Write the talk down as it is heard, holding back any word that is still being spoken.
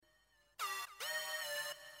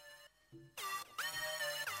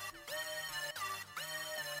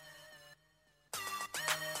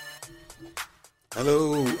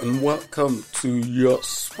Hello and welcome to your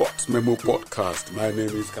Sports Memo podcast. My name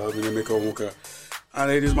is Calvin Emeka Onwuka,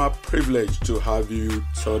 and it is my privilege to have you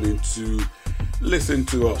turn in to listen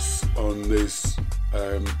to us on this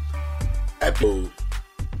episode.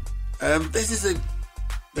 This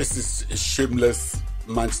is a shameless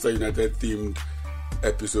Manchester United themed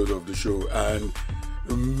episode of the show, and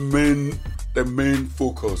the main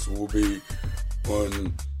focus will be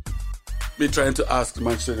on me trying to ask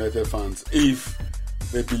Manchester United fans if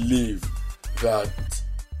they believe that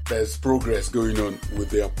there's progress going on with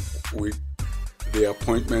the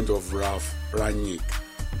appointment of Ralf Rangnick.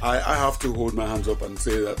 I have to hold my hands up and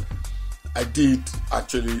say that I did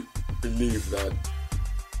actually believe that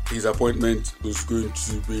his appointment was going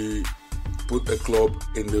to put the club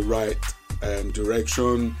in the right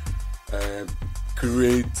direction,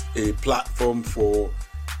 create a platform for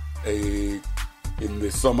in the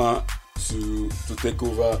summer to take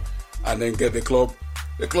over and then get the club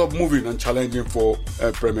moving and challenging for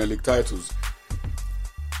Premier League titles.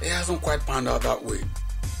 It hasn't quite panned out that way.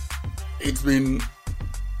 It's been,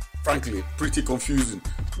 frankly, pretty confusing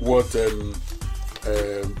what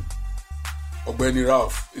Ogbeni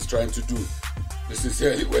Ralf is trying to do.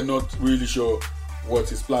 Sincerely, we're not really sure what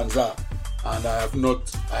his plans are, and I've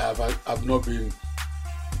not been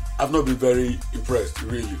very impressed,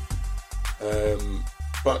 really.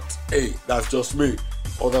 But hey, that's just me.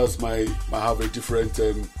 Others might have a different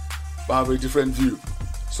view.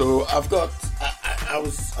 So I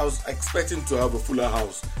was expecting to have a fuller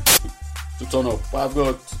house to turn up. But I've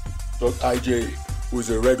got IJ, who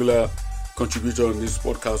is a regular contributor on this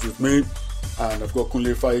podcast with me, and I've got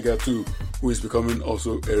Kunle Faiga too, who is becoming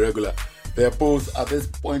also a regular. They're both, at this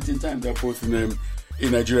point in time, they're both in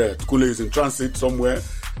Nigeria. Kunle is in transit somewhere.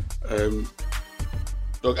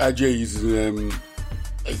 Doc IJ is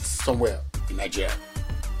it's somewhere in Nigeria.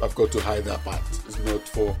 I've got to hide that part. It's not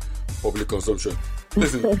for public consumption.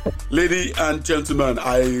 Listen, ladies and gentlemen,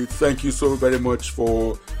 I thank you so very much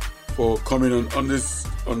for coming on this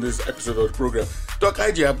episode of the program. Doc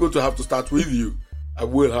IJ, I'm going to have to start with you. I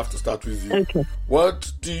will have to start with you. Okay.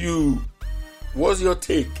 What's your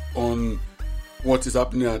take on what is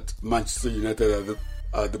happening at Manchester United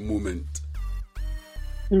at the moment?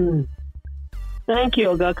 Thank you,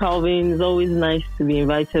 Oga Calvin. It's always nice to be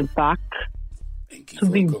invited back. Thank you. To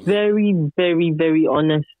be very, very, very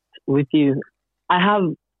honest with you, I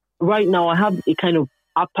have a kind of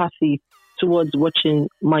apathy towards watching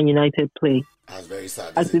Man United play. That's very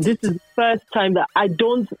sad. This is the first time that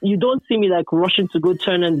you don't see me like rushing to go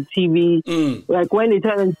turn on the TV. Like when they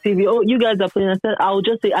turn on the TV, oh, you guys are playing. I said, I'll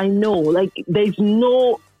just say, I know. Like there's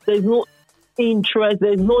no interest,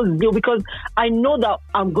 there's no zeal, because I know that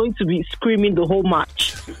I'm going to be screaming the whole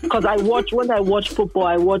match. Because when I watch football,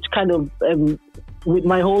 I watch kind of with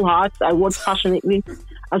my whole heart. I watch passionately,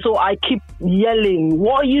 and so I keep yelling,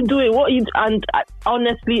 "What are you doing?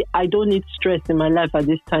 Honestly, I don't need stress in my life at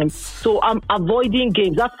this time. So I'm avoiding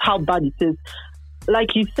games. That's how bad it is.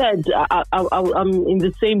 Like you said, I'm in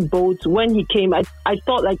the same boat. When he came, I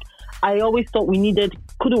always thought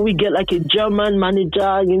couldn't we get like a German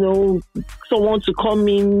manager, someone to come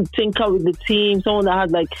in, tinker with the team, someone that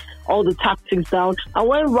had like all the tactics down. And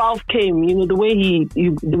when Ralf came, the way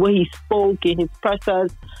he spoke in his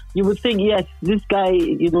pressers, you would think, yes, this guy,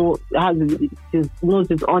 knows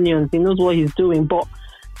his onions, he knows what he's doing. But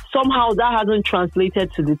somehow that hasn't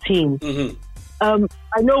translated to the team. Mm-hmm.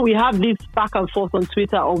 I know we have this back and forth on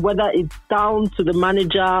Twitter on whether it's down to the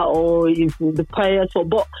manager or if the players.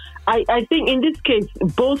 But I think in this case,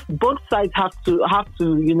 both sides have to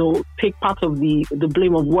take part of the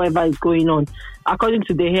blame of whatever is going on. According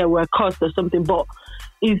to the hair, we're cursed or something. But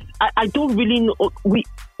I don't really know. We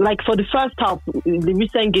like for the first half, the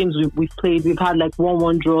recent games we've played, we've had like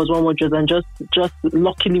 1-1 draws, and just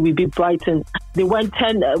luckily we beat Brighton. They went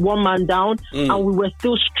 1 man down, and we were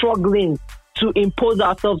still struggling to impose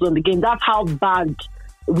ourselves on the game. That's how bad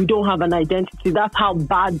we don't have an identity. That's how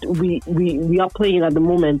bad we are playing at the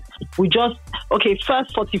moment. We just,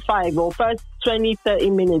 first 45 or first 20, 30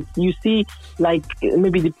 minutes, you see like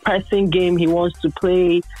maybe the pressing game he wants to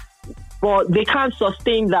play, but they can't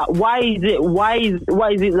sustain that. Why is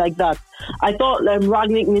it like that? I thought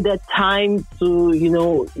Rangnick needed time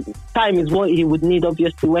to, time is what he would need,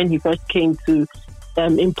 obviously, when he first came to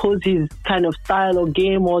impose his kind of style of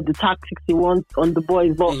game or the tactics he wants on the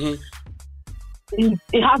boys, but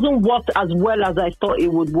it hasn't worked as well as I thought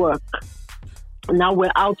it would work. Now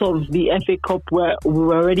we're out of the FA Cup, where we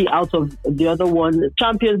were already out of the other one.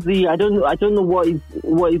 Champions League, I don't know what is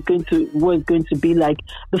going to be like.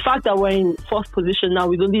 The fact that we're in fourth position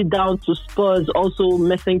now is only down to Spurs also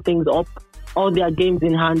messing things up. all their games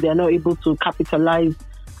in hand. They're not able to capitalize.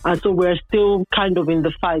 And so we're still kind of in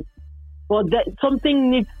the fight. But something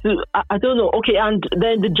needs to, I don't know. Okay, and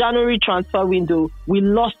then the January transfer window, we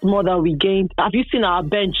lost more than we gained. Have you seen our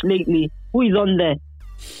bench lately? Who is on there?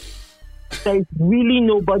 There's really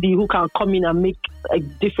nobody who can come in and make a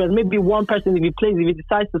difference. Maybe one person, if he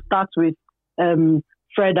decides to start with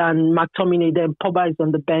Fred and McTominay, then Pogba is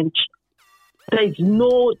on the bench. There's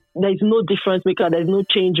no difference maker. There's no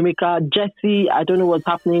change maker. Jesse, I don't know what's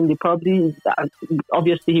happening.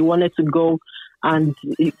 Obviously he wanted to go, and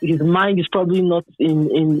his mind is probably not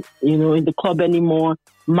in the club anymore.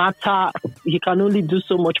 Mata, he can only do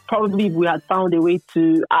so much. Probably if we had found a way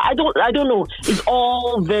to, I don't know. It's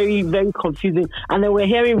all very, very confusing. And then we're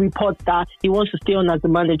hearing reports that he wants to stay on as the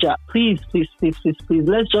manager. Please.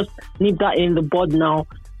 Let's just nip that in the bud now.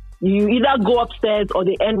 You either go upstairs or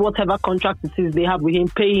they end whatever contract it is they have with him,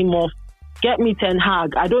 pay him off. Get me Ten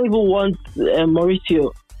Hag. I don't even want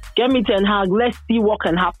Mauricio. Get me Ten Hag. Let's see what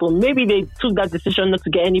can happen. Maybe they took that decision not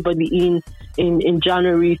to get anybody in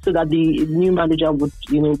January so that the new manager would,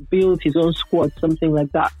 build his own squad, something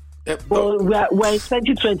like that. Well, we're in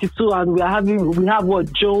 2022 and we have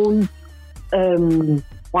what, Jones,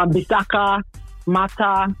 Wan-Bissaka,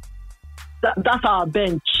 Mata. That's our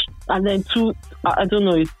bench. And then I don't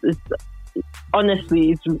know.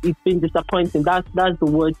 Honestly, it's been disappointing. That's the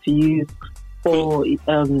word to use for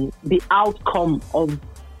the outcome of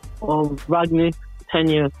Rangnick's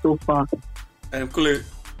tenure so far. Kule,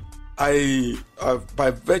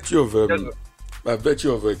 by virtue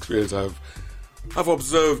of experience, I've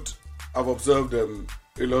observed a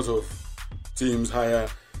lot of teams hire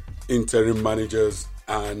interim managers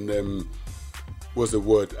and what's the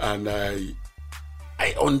word? And I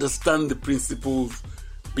understand the principles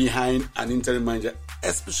behind an interim manager,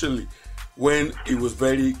 especially when it was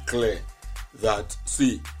very clear that,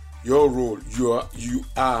 see, your role, you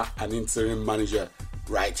are an interim manager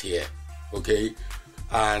right here, okay?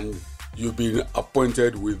 And you've been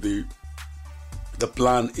appointed with the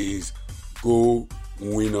plan is go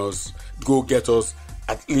get us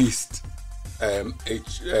at least a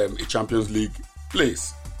Champions League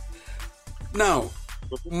place. Now,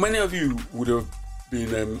 many of you would have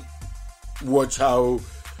been watch how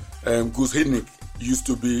Gus Hiddink used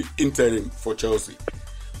to be interim for Chelsea.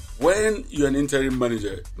 When you're an interim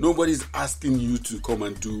manager, nobody's asking you to come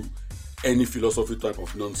and do any philosophy type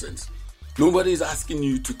of nonsense. Nobody's asking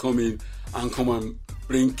you to come and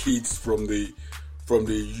bring kids from the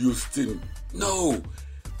youth team. No,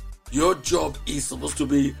 your job is supposed to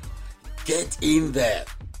be get in there,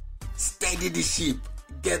 steady the ship,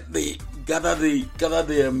 gather the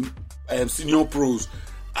senior pros,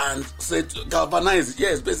 and galvanize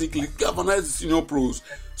the senior pros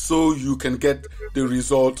so you can get the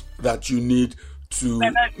result that you need to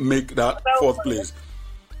make that fourth place.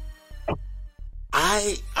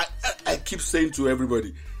 I keep saying to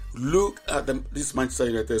everybody, look at this Manchester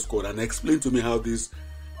United squad and explain to me how this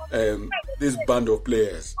band of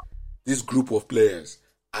players, this group of players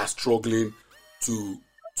are struggling to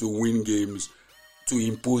win games, to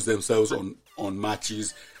impose themselves on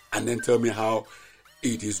matches, and then tell me how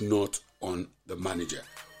it is not on the manager.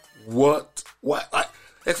 Why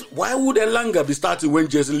would Elanga be starting when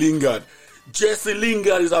Jesse Lingard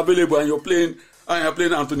is available and you're playing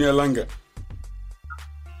Anthony Elanga?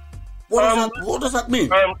 What does that mean?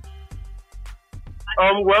 Well,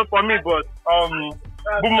 for me, but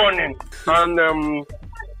good morning and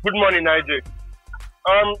good morning, IJ.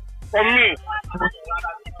 For me,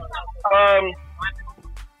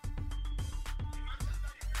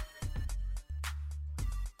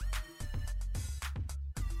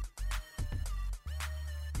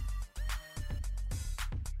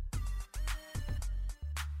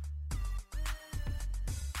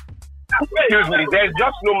 excuse me, there's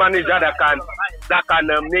just no manager that can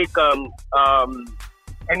make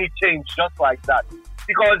any change just like that.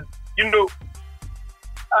 Because,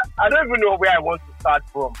 I don't even know where I want to start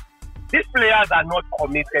from. These players are not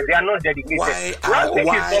committed. They are not dedicated. Why are they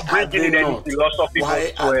not? Why are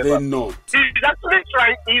they not? He's actually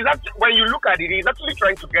trying. When you look at it, he's actually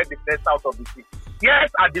trying to get the best out of the team.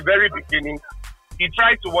 Yes, at the very beginning, he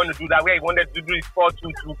tried to want to do that where he wanted to do his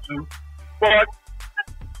 4-2-2-2. But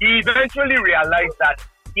he eventually realized that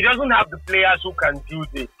he doesn't have the players who can do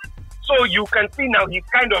this. So you can see now he's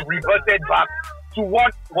kind of reverted back to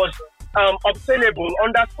what was obtainable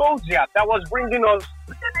under Solskjaer that was bringing us,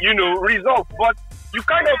 results. But you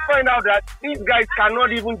kind of find out that these guys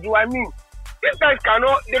cannot even do. These guys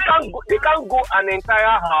they can't go an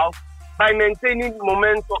entire half by maintaining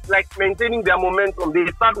momentum, maintaining their momentum. They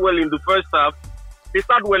start well in the first half,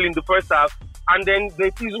 and then they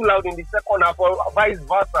fizzle out in the second half, or vice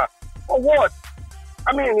versa. For what?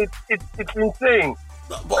 I mean, it's insane.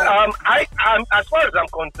 As far as I'm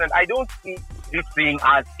concerned, I don't see this thing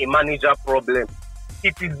as a manager problem.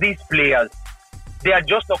 It is these players. They are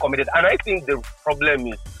just not committed, and I think the problem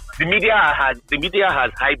is the media has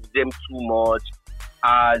hyped them too much,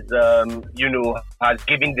 has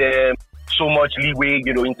given them so much leeway,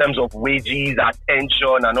 in terms of wages,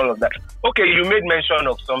 attention, and all of that. Okay, you made mention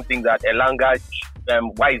of something that Elanga,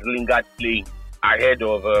 why is Lingard playing ahead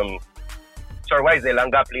of why is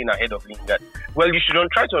Elanga playing ahead of Lingard? Well, you should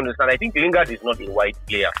try to understand. I think Lingard is not a wide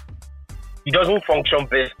player. He doesn't function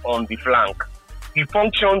best on the flank. He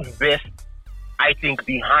functions best, I think,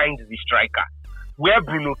 behind the striker. Where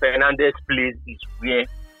Bruno Fernandes plays is where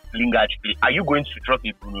Lingard plays. Are you going to drop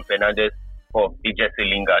a Bruno Fernandes or a Jesse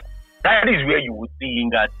Lingard? That is where you would see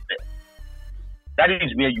Lingard best. That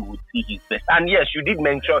is where you would see his best. And yes, you did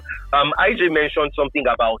mention, IJ mentioned something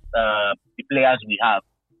about the players we have.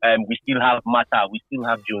 We still have Mata, we still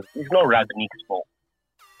have Jones. It's not Ragnick's fault.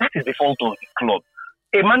 That is the fault of the club.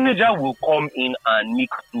 A manager will come in and make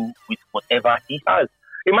do with whatever he has.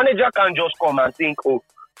 A manager can't just come and think, oh,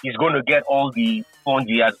 he's going to get all the funds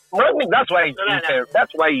he has. That's why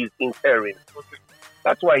he's interim.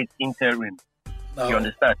 That's why it's interim. You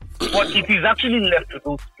understand? But it is actually left to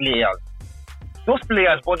those players.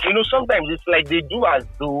 But sometimes it's like they do as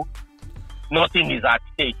though nothing is at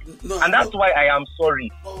stake. And that's why I am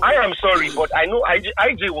sorry. I am sorry, but I know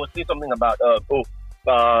IJ was saying something about,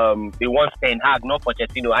 they want Ten Hag, not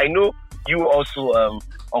Pochettino. I know you also,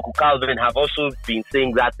 Uncle Calvin, have also been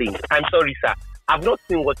saying that thing. I'm sorry, sir. I've not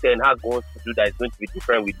seen what Ten Hag wants to do that is going to be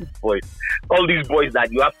different with these boys. All these boys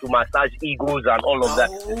that you have to massage egos and all of that.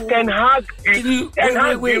 Ten Hag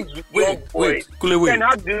deals with young boys. Ten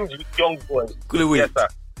Hag deals with young boys. Yes, sir.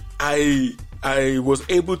 I was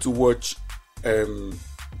able to watch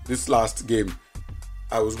this last game.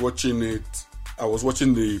 I was watching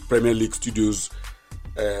the Premier League Studios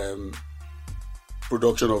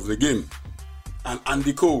production of the game, and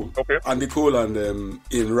Andy Cole and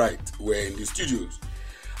Ian Wright were in the studios.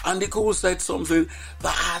 Andy Cole said something that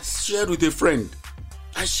I had shared with a friend.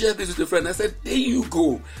 I shared this with a friend. I said, there you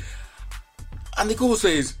go. Andy Cole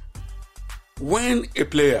says, when a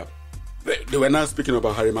player, they were not speaking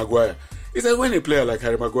about Harry Maguire, he said when a player like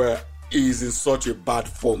Harry Maguire is in such a bad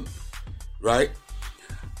form, right,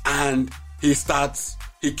 and he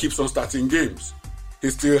keeps on starting games, he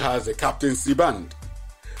still has a captaincy band,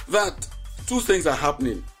 that two things are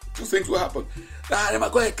happening. Two things will happen. That Harry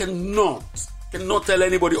Maguire cannot tell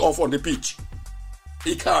anybody off on the pitch.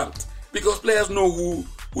 He can't, because players know who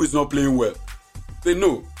is not playing well. They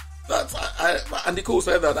know. Andy Cole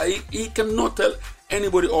said that he cannot tell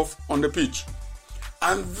anybody off on the pitch.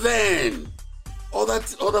 And then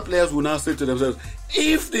other players will now say to themselves,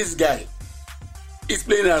 if this guy is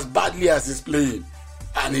playing as badly as he's playing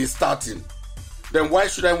and he's starting, then why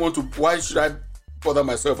should I bother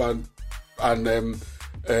myself and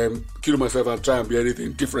kill myself and try and be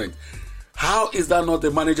anything different? How is that not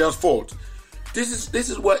the manager's fault? This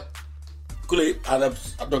is what Kule and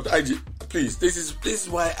Dr. IG, please. This is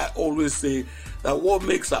why I always say that what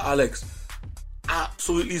makes Sir Alex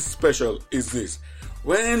absolutely special is this: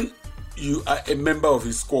 when you are a member of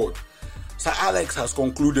his squad, Sir Alex has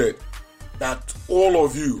concluded that all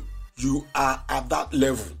of you are at that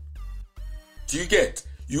level. Do you get?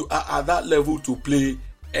 You are at that level to play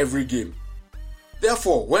every game.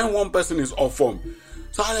 Therefore, when one person is off form,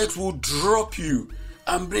 Sir Alex will drop you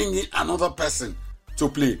and bring in another person to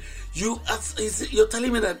play. You're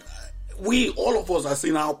telling me that all of us are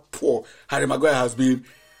seeing how poor Harry Maguire has been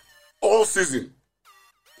all season,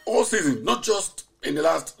 not just in the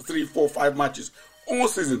last 3, 4, 5 matches, all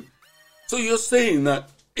season. So you're saying that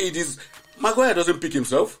Maguire doesn't pick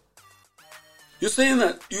himself. You're saying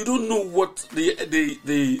that you don't know what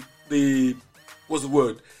the what's the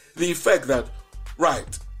word? The effect that,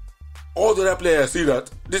 right, all the other players see that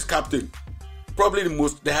this captain, probably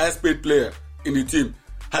the highest paid player in the team,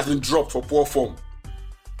 has been dropped for poor form.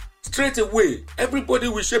 Straight away, everybody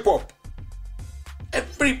will shape up.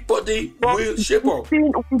 Everybody will shape up.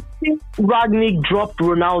 We've seen Ragnick drop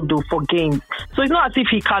Ronaldo for games. So it's not as if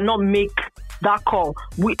he cannot make that call.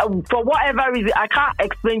 For whatever reason, I can't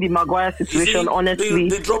explain the Maguire situation, honestly.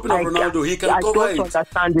 The dropping of Ronaldo, he can cover it. I don't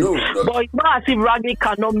understand it. No. But it's not as if Ragnick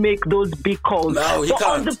cannot make those big calls. No, he but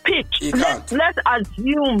can't. On the pitch, he can't. Let's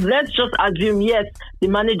just assume, yes, the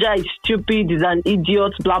manager is stupid, is an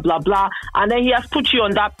idiot, blah, blah, blah. And then he has put you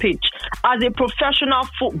on that pitch. As a professional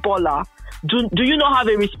footballer, do you not have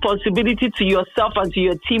a responsibility to yourself and to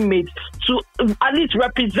your teammates to at least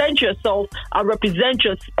represent yourself and represent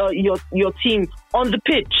your team on the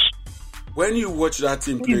pitch. When you watch that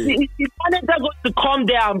team play, the manager going to come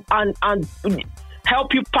there and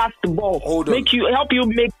help you pass the ball, help you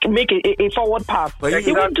make a forward pass.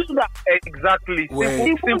 He won't do that. Exactly.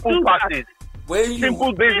 Simple passes.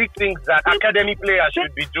 Simple basic things that academy players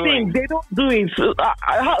should be doing. They don't do it.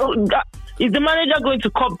 Is the manager going to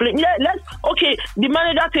complain? The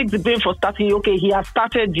manager takes the blame for starting you. Okay, he has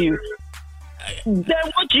started you.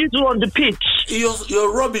 Then what do you do on the pitch?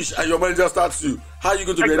 You're rubbish and your manager starts you. How are you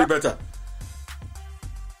going to be any better?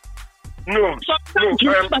 No.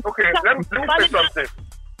 Okay, let me say something.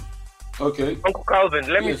 Okay. Uncle Calvin,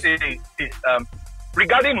 let me say this.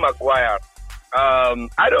 Regarding Maguire,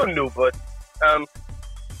 I don't know, but I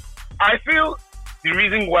feel the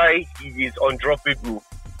reason why he is undroppable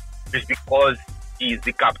is because he is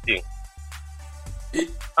the captain.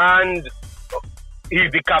 And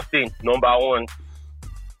he's the captain, number one.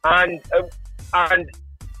 And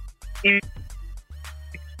if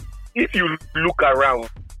you look around,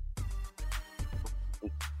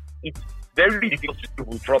 it's very difficult to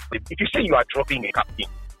drop him. If you say you are dropping a captain,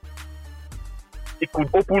 it could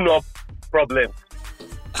open up problems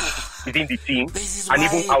within the team and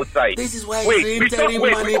even outside. This is why he's the interim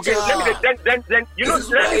manager. Then let me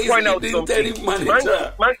point out something.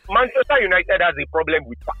 Manchester United has a problem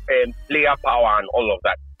with player power and all of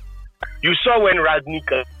that. You saw when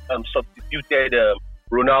Rangnick substituted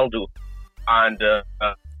Ronaldo and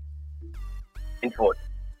Brentford.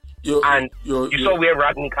 You saw where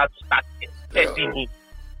Rangnick had to start testing him.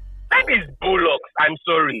 That is bollocks. I'm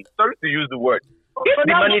sorry to use the word. If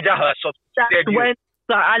the manager has substituted when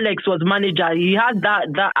Sir Alex was manager, he had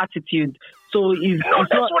that attitude. So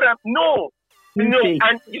No,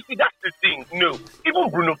 and you see, that's the thing. No, even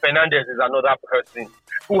Bruno Fernandes is another person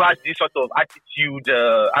who has this sort of attitude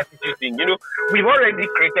thing. You know, we've already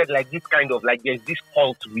created like this kind of like there's this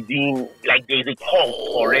cult within, like there's a cult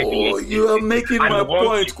already. You are making my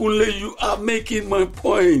point, Kunle. You are making my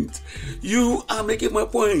point. So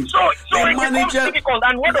the manager, difficult.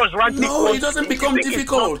 And what does Rangnick? No, it doesn't become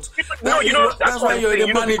difficult. That's why you're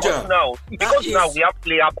the manager. Because now we have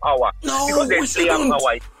player power. No, because there's player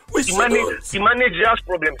power. The manager's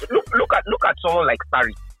problems. Look at someone like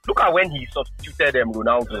Sarri. Look at when he substituted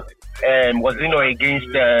Ronaldo.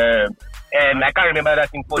 Against I can't remember that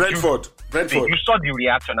thing. Brentford. You saw the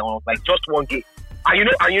reaction. I was like, just one game. And you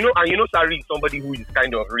know, Sarri is somebody who is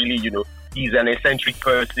kind of really, he's an eccentric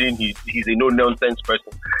person. He's a no-nonsense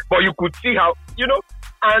person. But you could see how,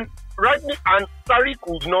 and Rangnick and Sarri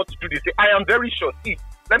could not do this. I am very sure. See,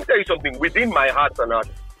 let me tell you something. Within my heart and heart,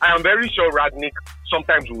 I am very sure Rangnick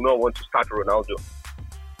sometimes will not want to start Ronaldo.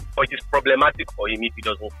 But it is problematic for him if he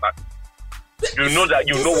doesn't start. You know that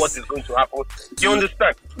what is going to happen. Do you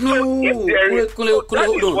understand? No,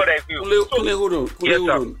 hold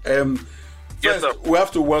on. First, we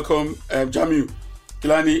have to welcome Jamiu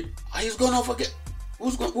Kilani. He's gone off again.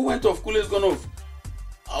 Who went off? Kule's gone off.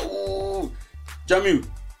 Oh, Jamiu,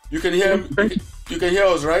 you can hear him. You can hear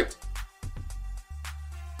us, right?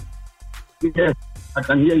 Yes, I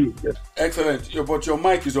can hear you. Yes. Excellent. But your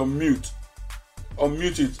mic is on mute.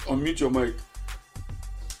 Unmute it. Unmute your mic.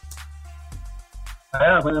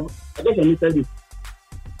 I guess I muted it.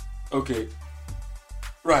 Okay.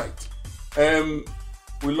 Right.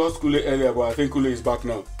 We lost Kule earlier, but I think Kule is back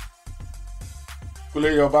now.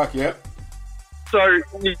 Kule, you're back, yeah? Sorry.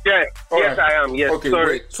 Yeah. Yes, I am. Yes. Okay. Sorry.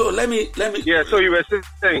 Wait. So let me. Yeah. So you were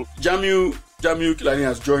saying. Jamiu Kilani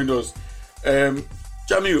has joined us.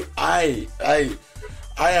 Jamiu, I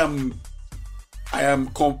am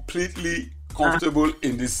completely comfortable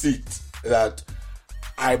in the seat that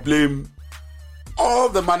I blame all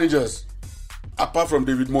the managers, apart from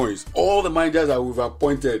David Moyes, all the managers that we've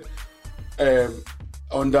appointed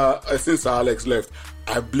since Alex left.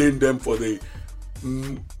 I blame them for the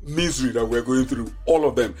misery that we're going through, all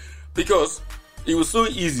of them, because it was so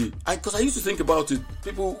easy. Because I used to think about it,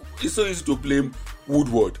 it's so easy to blame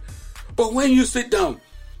Woodward, but when you sit down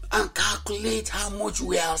and calculate how much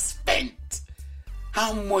we have spent,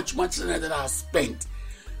 how much Manchester United has spent,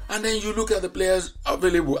 and then you look at the players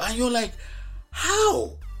available, and you're like,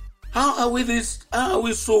 how are we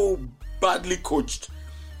so badly coached?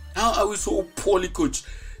 How are we so poorly coached?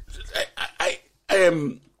 I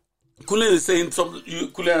am. Kule is saying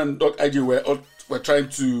Kule and Doc IG were trying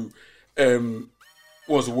to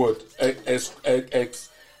what's the word?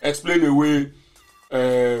 Explain away.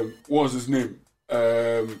 What's his name?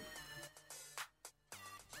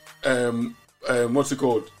 What's it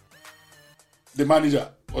called? The manager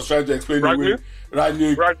was trying to explain away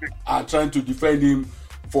Rangnick and trying to defend him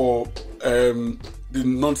for the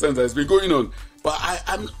nonsense that's been going on. But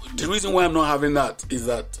I'm the reason why I'm not having that is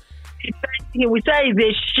that we say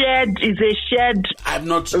it's a shared. I'm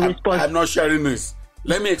not sharing this.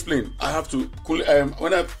 Let me explain. I have to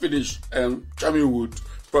when I finish. Jamiu would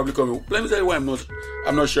probably come in. Let me tell you why I'm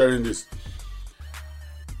not sharing this.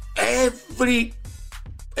 Every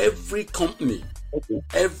company,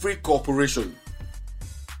 every corporation,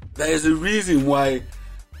 there is a reason why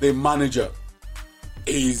the manager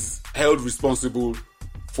is held responsible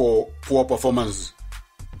for poor performance,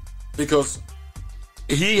 because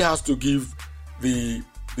he has to give the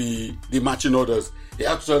matching orders. He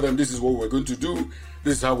has to tell them, this is what we're going to do,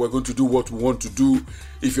 this is how we're going to do what we want to do.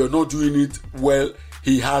 If you're not doing it well,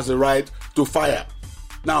 he has the right to fire.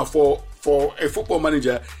 Now, for a football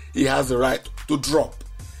manager, he has the right to drop.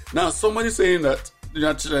 Now, somebody saying that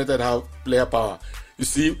Manchester United have player power. You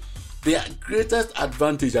see, the greatest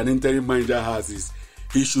advantage an interim manager has is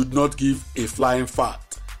he should not give a flying fart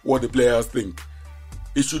what the players think.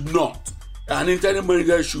 He should not. An interim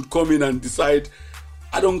manager should come in and decide,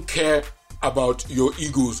 I don't care about your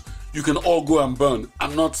egos. You can all go and burn.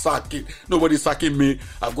 I'm not sacking. Nobody's sacking me.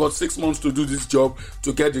 I've got 6 months to do this job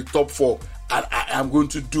to get the top 4. And I am going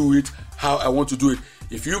to do it how I want to do it.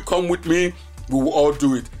 If you come with me, we will all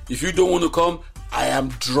do it. If you don't want to come, I am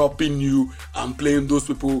dropping you and playing those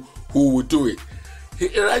people who will do it.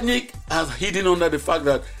 Rangnick has hidden under the fact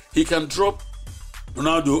that he can drop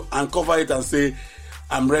Ronaldo and cover it and say,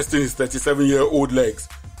 I'm resting his 37-year-old legs,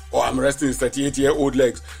 or I'm resting his 38-year-old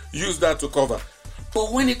legs. Use that to cover.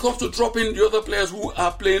 But when it comes to dropping the other players who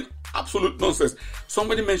are playing absolute nonsense,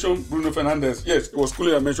 somebody mentioned Bruno Fernandes. Yes, it was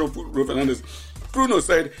Kule that mentioned Bruno Fernandes. Bruno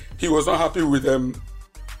said he was not happy with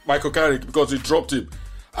Michael Carrick because he dropped him.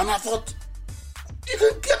 And I thought, you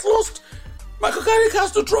can get lost. Michael Carrick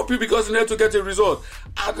has to drop you because he needed to get a result.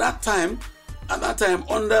 At that time,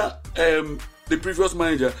 under the previous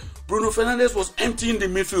manager, Bruno Fernandes was emptying the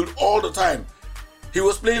midfield all the time. He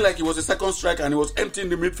was playing like he was a second striker and he was emptying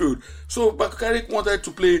the midfield. So Michael Carrick wanted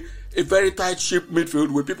to play a very tight-shaped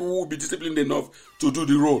midfield with people who would be disciplined enough to do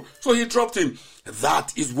the role. So he dropped him.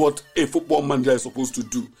 That is what a football manager is supposed to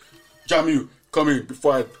do. Jamiu, come in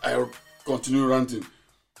before I continue ranting.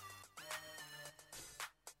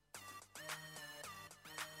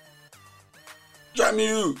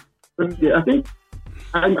 Jamiu. Okay, I think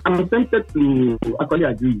I'm tempted to actually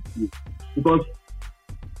agree with you, because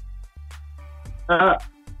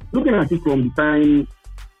looking at it from the time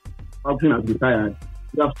Houghton has retired,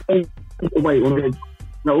 we have spent over 1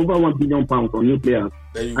 billion pounds on new players,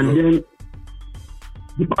 and then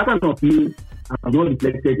the pattern of play has not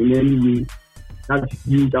reflected in any way that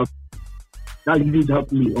used out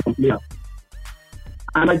play on players.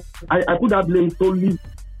 And I put that blame solely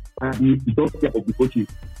at the doorstep of the coaches.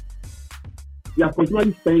 We have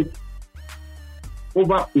continually spent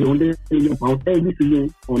over 100 million pounds every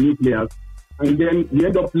season on new players, and then we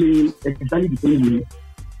end up playing exactly the same way.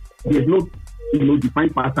 There's no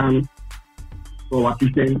defined pattern for our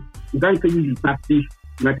system. You can't say this is tactics.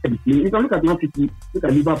 United is playing. You can look at Man City, look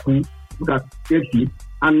at Liverpool, look at Chelsea,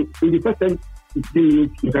 and in the first 10 15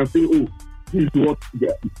 minutes, you can say, oh, this is what they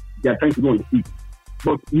are trying to do on the field.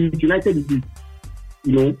 But with United, it is,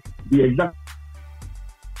 the exact.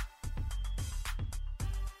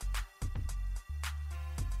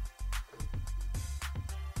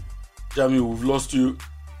 Jamiu, we've lost you.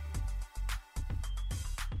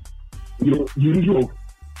 The usual.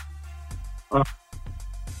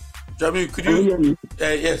 Jamiu, could you?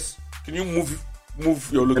 Yes. Can you move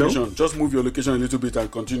your location? Hello? Just move your location a little bit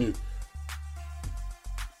and continue.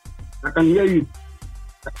 I can hear you.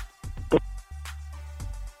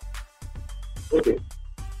 Okay.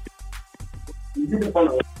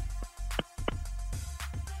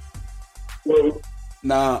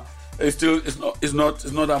 Nah, it's not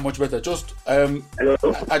that much better. Just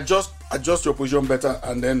adjust your position better,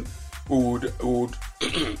 and then we would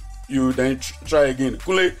you then try again.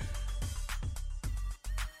 Kule.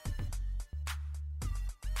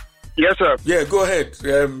 Yes, sir. Yeah, go ahead.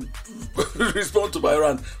 Respond to my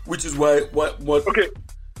rant, which is why what. Okay.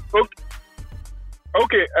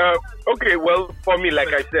 Well, for me,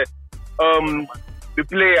 like I said, the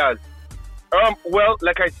players. Well,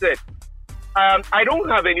 like I said, I don't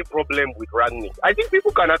have any problem with Rangnick. I think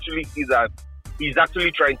people can actually see that he's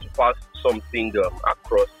actually trying to pass something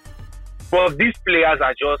across. But these players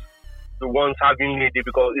are just the ones having it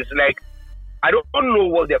because it's like I don't know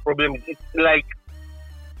what their problem is. It's like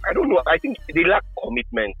I don't know. I think they lack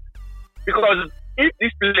commitment. Because if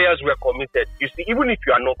these players were committed, you see, even if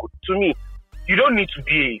you are not good, to me, you don't need to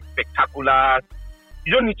be spectacular.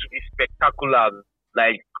 You don't need to be spectacular,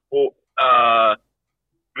 like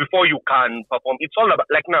before you can perform. It's all about,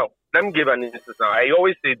 like now, let me give an instance now. I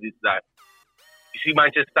always say this, that you see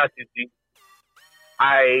Manchester City,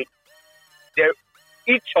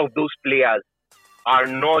 each of those players are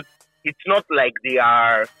not, it's not like they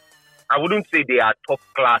are, I wouldn't say they are top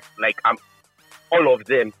class, like all of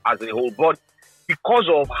them as a whole, but because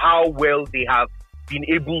of how well they have been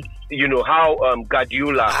able, how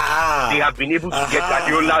Guardiola, they have been able to get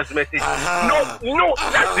Guardiola's message. No,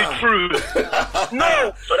 that's the truth.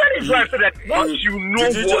 No, so that is why I said that once you know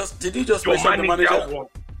did you just mention the manager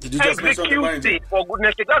wants, execute it, for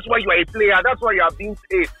goodness sake. That's why you are a player. That's why you are being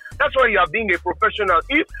paid. That's why you are being a professional.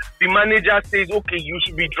 If the manager says, okay, you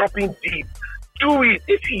should be dropping deep, do it.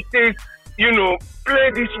 If he says, play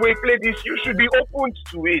this way, play this, you should be open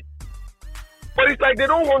to it. But it's like they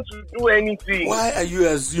don't want to do anything. Why are you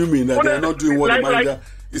assuming that they're not doing what the manager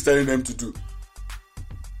is telling them to do?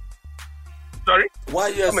 Sorry? Why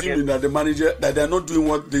are you assuming that the manager, that they're not doing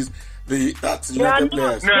what that's United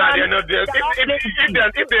players? No, they're not. If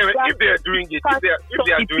they're doing it,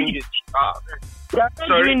 doing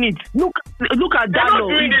it. Look at that. They're not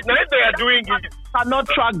doing it. Now, if they are doing it, cannot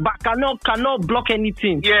track back, cannot block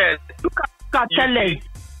anything. Yes. Look at Telles.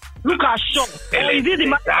 Look at Shaw. Is it the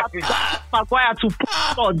Maguire to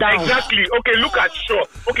put down? Exactly. Okay, look at Shaw.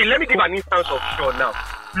 Okay, let me give an instance of Shaw now.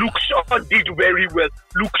 Luke Shaw did very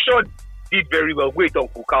well. Wait,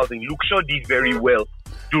 Uncle Calvin. Luke Shaw did very well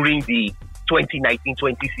during the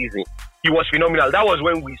 2019-20 season. He was phenomenal. That was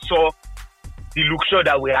when we saw the Luke Shaw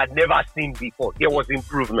that we had never seen before. There was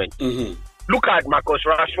improvement. Mm-hmm. Look at Marcus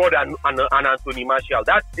Rashford and Anthony Martial.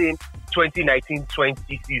 That same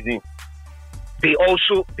 2019-20 season. They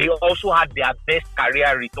also had their best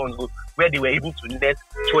career returns where they were able to net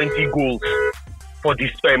 20 goals for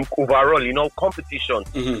this overall, competition.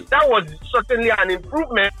 Mm-hmm. That was certainly an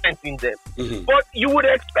improvement in them. Mm-hmm. But you would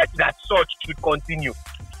expect that such should continue.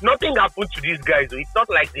 Nothing happened to these guys. It's not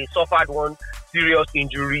like they suffered one serious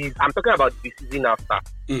injuries. I'm talking about the season after.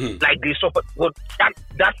 Mm-hmm. Like they suffered, but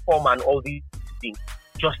that form and all these things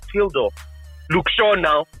just tailed off. Luke Shaw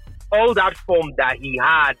now, all that form that he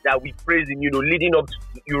had, that we praised him, leading up to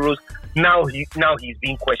the Euros, now he's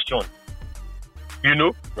being questioned.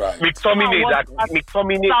 Right. McTominay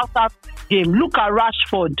game. Look at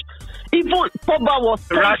Rashford. Even Pogba was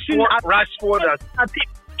Rashford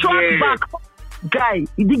back. Guy,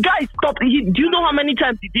 the guy stopped. Do you know how many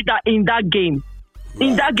times he did that in that game? Right.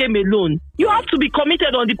 In that game alone, you have to be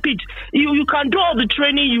committed on the pitch. You can do all the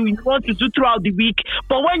training you want to do throughout the week,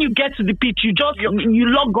 but when you get to the pitch, you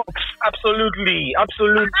log off. Absolutely. And that's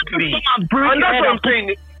what I'm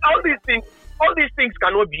saying. All these things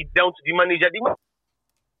cannot be down to the manager. The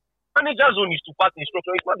manager's own is to pass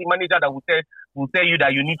instruction. It's not the manager that will tell you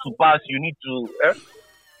that you need to pass. You need to.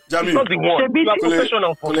 It's not the one. You are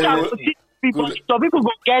professional for that. Some people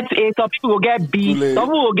will get A, some people will get B, some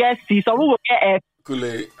people will get C, some people will get F.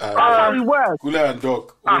 Kule and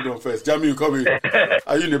Doc, hold on first. Jamiu, come in.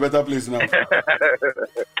 Are you in a better place now?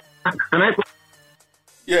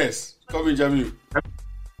 Yes, come in, Jamiu. Am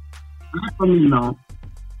I coming now?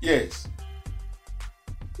 Yes.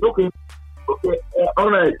 Okay. All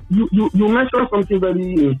right. You mentioned something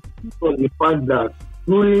very important, the fact that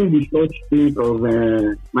during the short stint of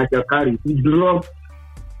Michael Carrick, he dropped.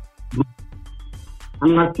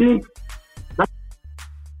 And I think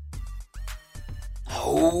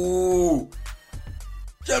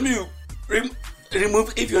Jamiu,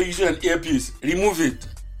 remove, if you're using an earpiece, remove it.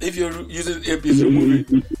 If you're using an earpiece, remove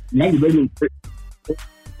it. That's very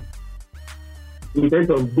in terms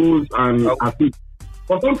of goals and assists.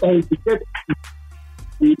 But sometimes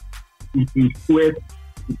it is 12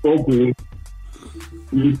 before goals.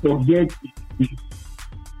 You forget.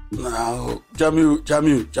 Now,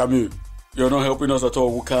 Jamiu, you're not helping us at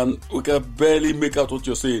all. We can barely make out what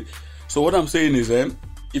you're saying. So what I'm saying is,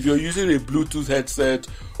 if you're using a Bluetooth headset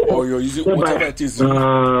or you're using whatever it is,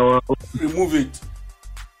 remove it.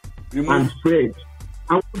 And spread.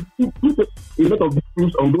 And put a lot of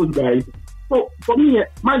views on those guys. So for me,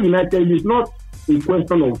 Man United is not a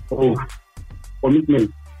question of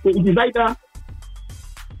commitment. So it is either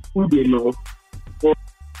good enough or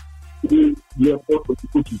the effort of the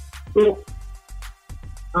coaches. So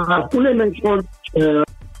Kule mentioned that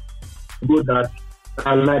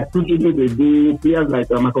like 2 years ago, players like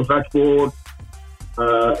Marcus Rashford,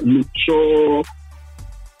 Luke Shaw,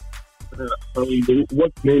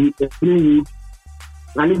 Greenwood,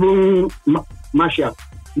 and even Martial,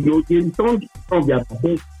 they turned some of their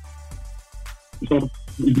best, the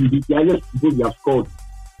highest goals they have scored.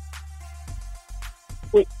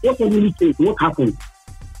 So what can really change? What happened?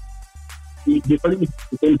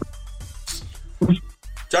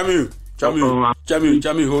 Jamiu,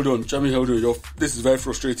 Jamie, hold on. This is very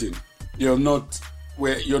frustrating. You're not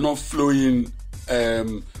flowing.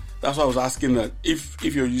 That's why I was asking that if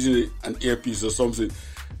you're using an earpiece or something,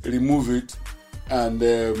 remove it. And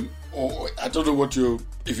or I don't know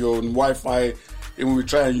if you're on Wi-Fi, and when we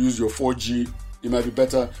try and use your 4G, it might be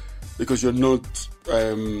better because you're not.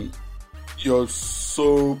 You're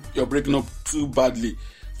breaking up too badly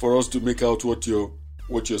for us to make out what you're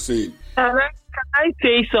saying. Can I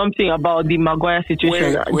say something about the Maguire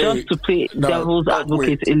situation? Just to play devil's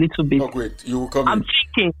advocate a little bit. Wait, you will come I'm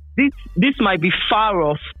thinking this might be far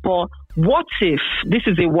off, but what if this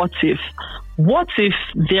is a what if? What if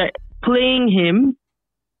they're playing him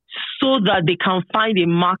so that they can find a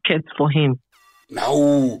market for him?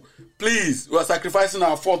 No, please, we are sacrificing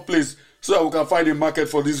our 4th place so that we can find a market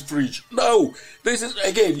for this fridge. No, this is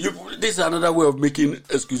this is another way of making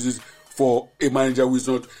excuses for a manager who is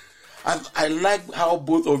not. I like how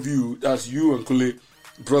both of you, that's you and Kule,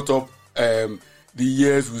 brought up the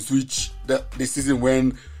years with which the season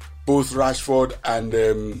when both Rashford and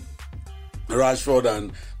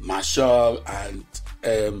Martial and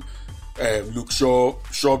Luke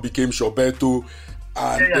Shaw became Shawbeto,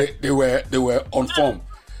 and they were on form,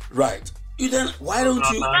 right? Why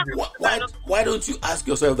don't you ask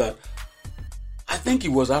yourself that? I think it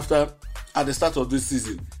was at the start of this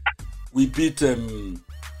season we beat.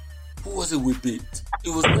 Who was it we beat? It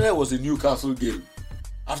was a Newcastle game.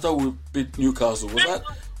 After we beat Newcastle, was that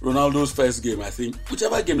Ronaldo's first game? I think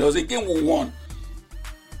whichever game, there was a game we won,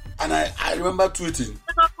 and I remember tweeting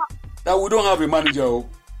that we don't have a manager,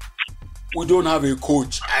 we don't have a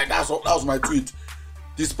coach. That was my tweet.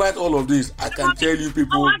 Despite all of this, I can tell you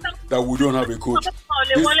people that we don't have a coach.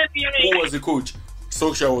 Who was the coach?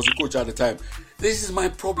 Solskjaer was the coach at the time. This is my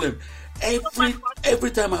problem.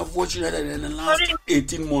 Every time I've watched United in the last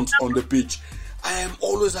 18 months on the pitch, I am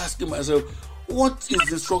always asking myself, what is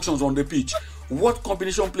the instructions on the pitch? What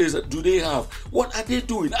combination plays do they have? What are they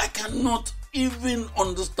doing? I cannot even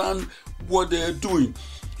understand what they're doing.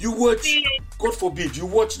 You watch, God forbid, you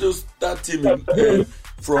watch that team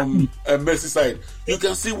from Merseyside. You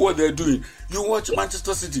can see what they're doing. You watch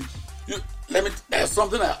Manchester City. There's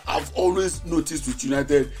something I've always noticed with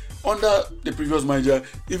United under the previous manager,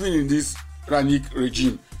 even in this Rangnick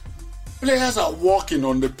regime. Players are walking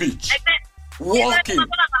on the pitch. Walking.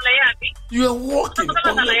 You are walking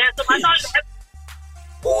on the pitch.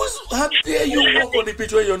 How dare you walk on the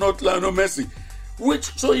pitch when you're not Lionel Messi?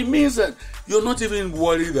 So it means that you're not even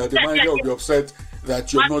worried that the manager will be upset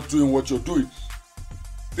that you're not doing what you're doing.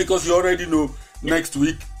 Because you already know next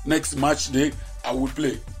week, next match day, I will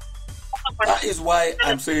play. That is why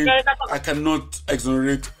I'm saying I cannot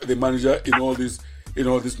exonerate the manager in all this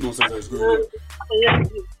nonsense that is going on.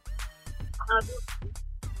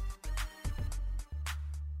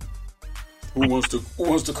 Who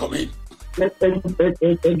wants to come in? Yes.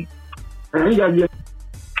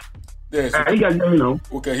 Are you guys hear me now?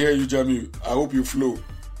 We can hear you, Jamie. I hope you flow.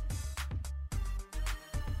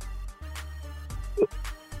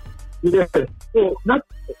 Yes. So that's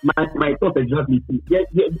my thought exactly.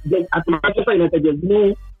 At Manchester United, there's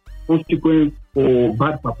no consequence for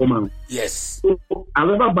bad performance. Yes. So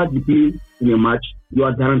however bad you play in a match, you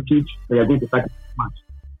are guaranteed that you're going to start the match.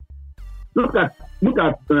 Look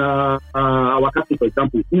at our captain, for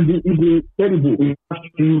example. He's been terrible in the last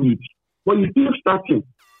few weeks, but he's still starting.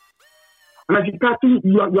 And as you captain,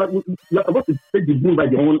 you are supposed to take the bull by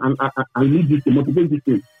the horn and lead this team, motivate this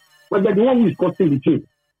team. But you're the one who is costing the team.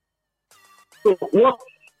 So what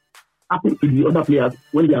happens to the other players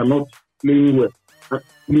when they are not playing well?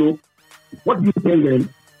 What do you tell them?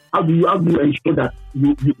 How do you ensure that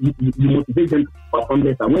you motivate them to perform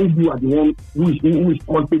better when you are the one who is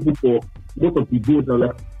responsible for most of the goals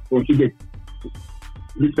that contribute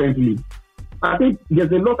recently? I think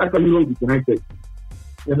there's a lot actually wrong with United.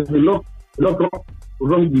 There's a lot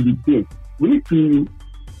wrong with the team. We need to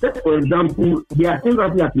take, for example, there are things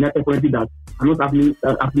happening at United currently that are not happening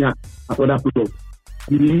at other clubs.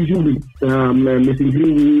 The issue with Mason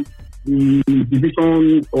Greenwood, the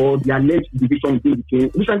division or the alleged division between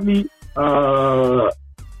recently what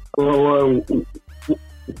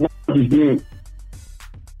is his name?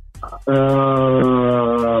 I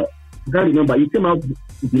can't remember. He came out to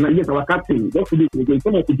deny, yes, our captain, just today, he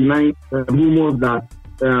came out to deny rumors that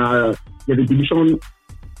there's a division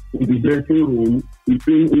in the dressing room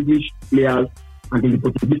between English players and the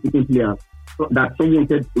Portuguese players. So that someone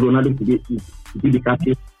wanted Ronaldo to be the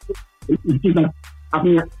captain. It is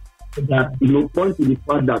happening that, point to the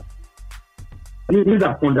fact that things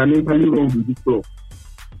are fundamentally wrong with this club.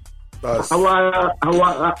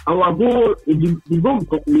 Our goal, the goal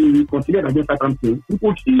we considered against Southampton, you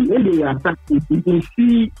could see when they were attacking, you could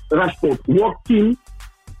see Rashford walking.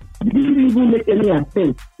 He didn't even make any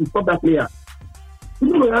attempt to stop that player.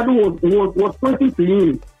 Ronaldo was pointing to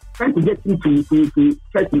him, trying to get him to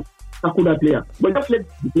try to tackle that player. But just let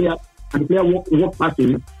the player, and the player walk past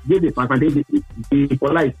him, gave the pass, and they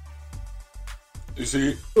equalized. You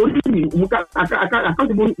see? So really, I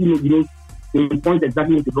can't even, point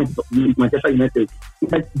exactly what is wrong with Manchester United.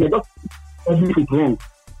 They just everything is wrong.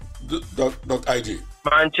 IG.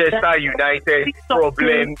 Manchester United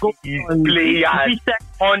problem is players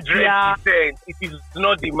 100%. It is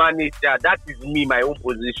not the manager. That is me, my own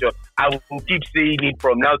position. I will keep saying it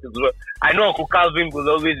from now to tomorrow. I know Uncle Calvin will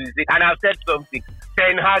always say, and I've said something.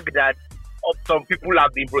 Ten Hag that some people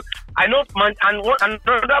have been brought. I know,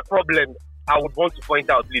 another problem I would want to point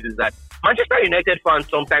out is that Manchester United fans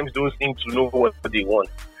sometimes don't seem to know what they want.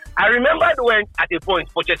 I remember when at a point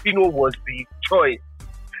Pochettino was the choice.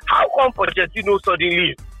 How come Pochettino suddenly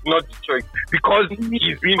is not the choice? Because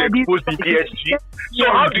he's being exposed in PSG. So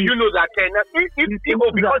how do you know that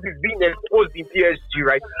because he's being exposed in PSG,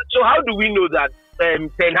 right? So how do we know that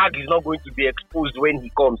Ten Hag is not going to be exposed when he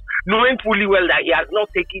comes, knowing fully well that he has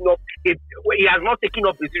not taken up the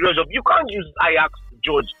serious job? You can't use Ajax to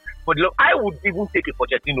judge. But look, I would even take a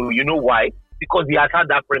Pochettino. You know why? Because he has had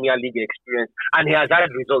that Premier League experience and he has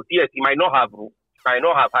had results. Yes, he might not have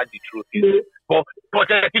had the trophy, but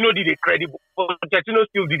Pochettino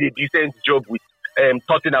still did a decent job with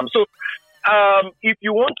Tottenham. So, if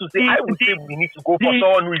you want to say, I would say we need to go for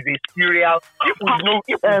someone who is a serial. If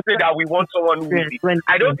we say that we want someone who is,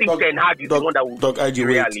 I don't think Ten Hag is the one that will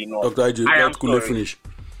really know. Dr. IG, let finish.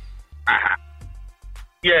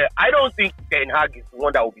 Yeah, I don't think Ten Hag is the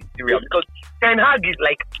one that will be serial because Ten Hag is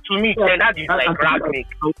like, to me, Ten Hag is like Ragnick.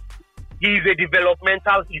 He's a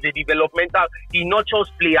developmental, he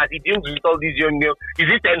nurtures players, he deals with all these young girls. Is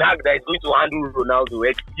it Ten Hag that is going to handle Ronaldo,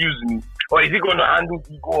 excuse me? Or is he going to handle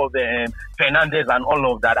the go of Fernandes and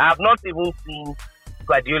all of that? I have not even seen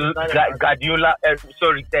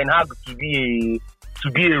Ten Hag to be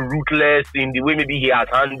a ruthless in the way maybe he has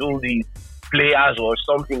handled the players or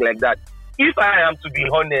something like that. If I am to be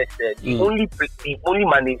honest, the only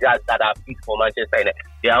managers that are fit for Manchester United,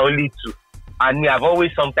 there are only two. And I've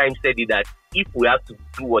always sometimes said it that if we have to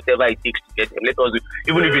do whatever it takes to get them, let us do,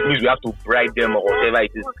 even if it means we have to bribe them or whatever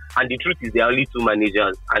it is. And the truth is there are only two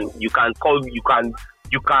managers, and you can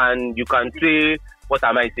say, what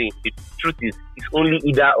am I saying? The truth is it's only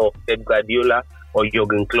either of Pep Guardiola or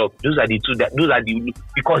Jurgen Klopp. Those are the two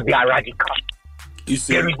because they are radical.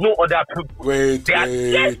 There is no other people. That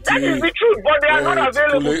is the truth, but they are not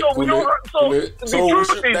available.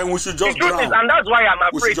 We should just drown. And that's why I'm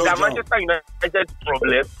afraid that Manchester United's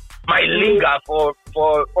problem might linger for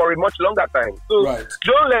a much longer time. So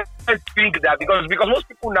don't let's think that because most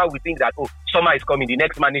people now will think that summer is coming, the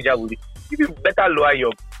next manager will be. You better lower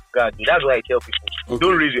your guard. That's why I tell people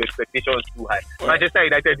don't raise your expectations too high. Manchester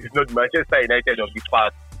United is not Manchester United of the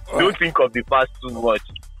past. Don't think of the past too much.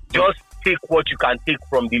 Just take what you can take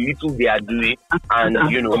from the little they are doing and,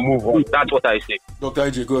 move on. That's what I say. Dr.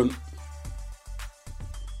 AJ, go on.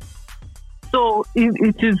 So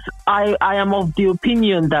it is, I am of the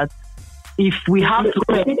opinion that if we have to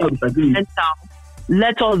go developmental,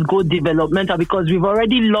 let us go developmental because we've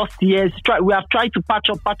already lost years. We have tried to patch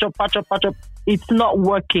up. It's not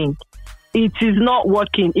working. It is not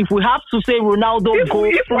working. If we have to say Ronaldo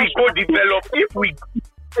if we go develop,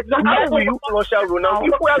 how will you flush out Ronaldo?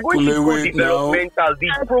 If we are going to go developmental,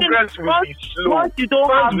 these programs will be slow. Once you don't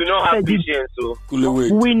have patience, so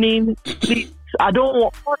winning. I don't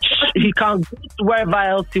want. He can go to wherever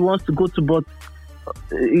else he wants to go to, but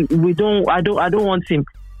we don't. I don't want him.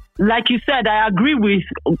 Like you said, I agree with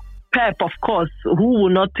Pep. Of course, who will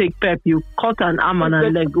not take Pep? You cut an arm and a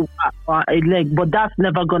leg, but that's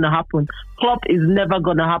never gonna happen. Klopp is never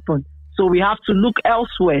gonna happen. So we have to look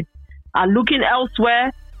elsewhere. And looking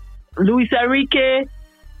elsewhere, Luis Enrique,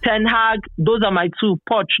 Ten Hag, those are my two.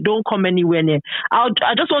 Poch, don't come anywhere near. I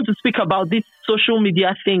just want to speak about this social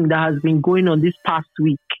media thing that has been going on this past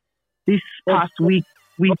week.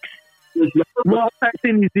 Weeks. One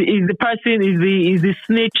person is the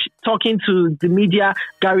snitch talking to the media.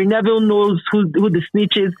 Gary Neville knows who the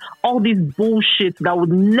snitch is. All this bullshit that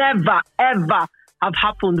would never, ever have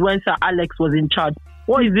happened when Sir Alex was in charge.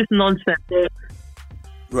 What is this nonsense?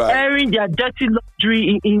 Airing their dirty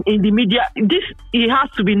laundry in the media. It has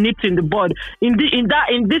to be nipped in the bud. In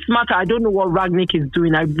this matter, I don't know what Ragnick is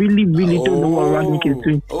doing. I really don't know what Ragnick is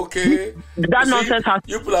doing. Okay, that nonsense has.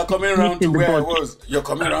 People are coming around to where I was. You're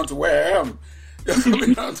coming around to where I am. You're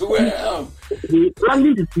coming down to where I am.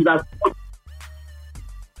 Rangnick is as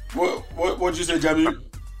what did you say, Jamie?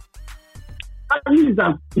 Rangnick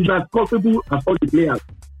is as comfortable as all the players.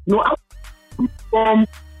 You know, how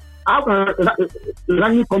can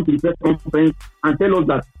Rangnick come to the press conference and tell us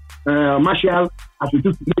that Martial has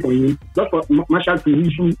refused to play for him, just for Martial to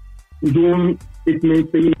issue his own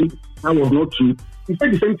statement saying that was not true? He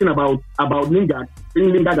said the same thing about Lingard,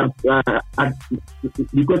 saying Lingard had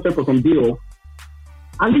requested for some day off.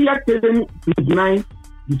 And Lingard told him to deny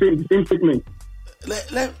the same statement.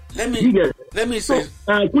 Let me say.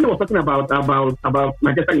 Kuna was talking about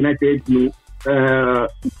Manchester United. You know,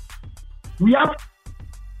 we have.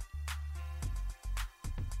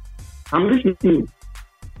 I'm listening.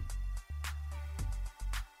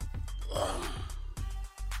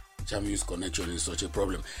 Jamie's connection is such a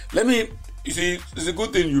problem. You see, it's a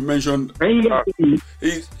good thing you mentioned.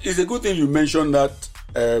 It's a good thing you mentioned that.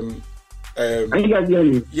 Can you guys hear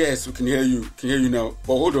me? Yes, we can hear you. Can hear you now.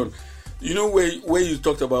 But hold on. You know where you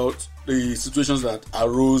talked about the situations that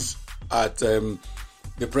arose at the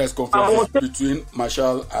press conference between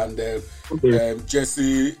Martial and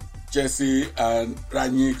Jesse and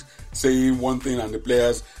Rangnick saying one thing and the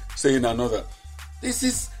players saying another.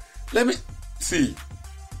 Let me see.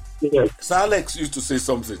 Yes. Sir Alex used to say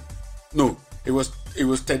something. No, it was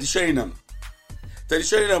Teddy Sheringham. Teddy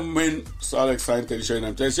Sheringham, when Sir Alex signed Teddy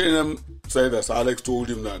Sheringham said that Sir Alex told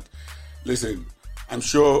him that, listen, I'm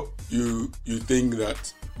sure you think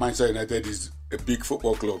that Manchester United is a big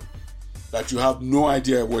football club, that you have no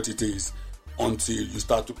idea what it is until you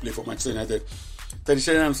start to play for Manchester United. Teddy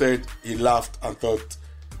Sheringham said he laughed and thought,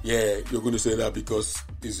 yeah, you're going to say that because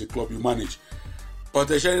it's the club you manage. But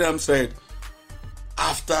Teddy Sheringham said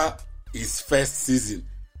after his first season,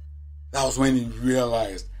 that was when he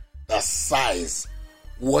realized the size,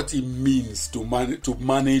 what it means to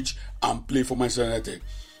manage and play for Manchester United.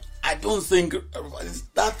 I don't think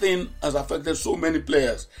that thing has affected so many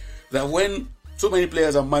players, that when so many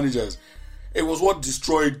players are managers, it was what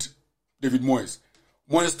destroyed David Moyes.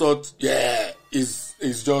 Moyes thought, yeah, it's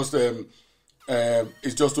just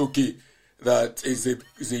okay that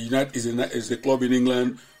it's a club in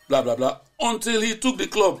England, blah blah blah. Until he took the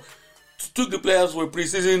players for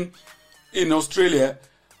pre-season in Australia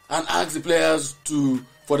and asked the players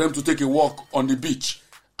for them to take a walk on the beach,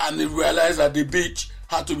 and they realized that the beach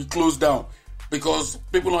had to be closed down because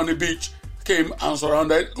people on the beach came and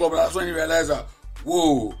surrounded the club. That's when he realized that,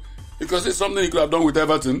 whoa, because it's something he could have done with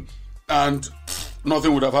Everton and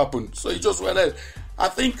nothing would have happened. So he just realized. I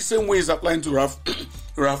think the same way is applying to Ralph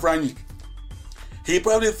Rangnick. He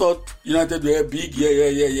probably thought United were big,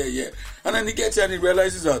 yeah. And then he gets here and he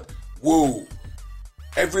realizes that, whoa,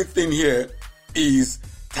 everything here is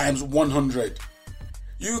times 100.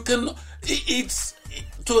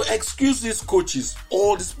 To excuse these coaches,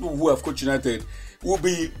 all these people who have coached United, will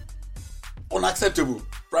be unacceptable,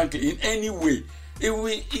 frankly, in any way.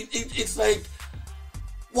 It's like,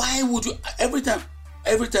 why would you? Every time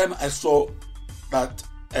I saw that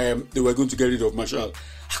they were going to get rid of Martial,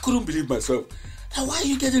 I couldn't believe myself. Now, why are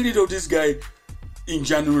you getting rid of this guy in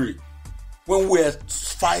January when we're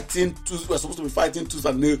supposed to be fighting tooth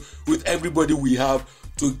and nail with everybody we have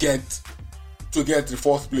to get the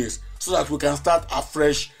fourth place, so that we can start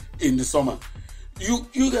afresh in the summer?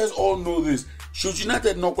 You guys all know this. Should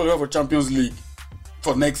United not qualify for Champions League,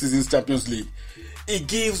 for next season's Champions League,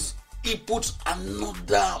 it puts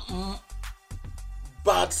another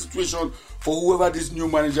bad situation for whoever this new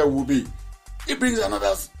manager will be. It brings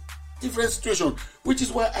another different situation, which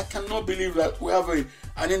is why I cannot believe that we have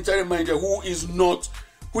an interim manager who is not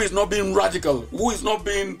being radical, who is not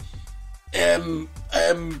being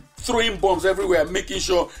throwing bombs everywhere, making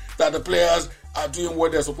sure that the players are doing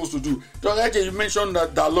what they're supposed to do. Dr. you mentioned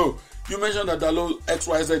that Dalot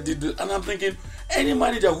XYZ did this, and I'm thinking, any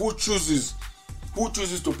manager who chooses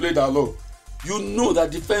to play Dalot, you know that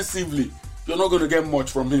defensively you're not going to get much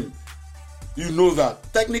from him. You know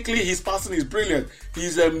that. Technically, his passing is brilliant.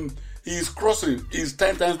 His crossing is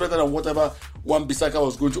 10 times better than whatever Wan-Bissaka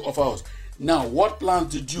was going to offer us. Now, what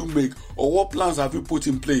plans did you make, or what plans have you put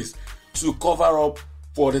in place to cover up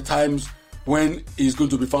for the times when he's going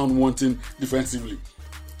to be found wanting defensively?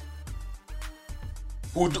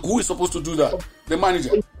 Who is supposed to do that? The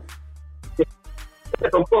manager. Yes,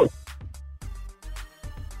 of course.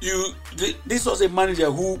 This was a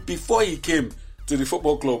manager who, before he came to the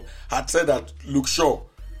football club, had said that Luke Shaw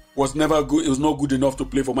was never good. It was not good enough to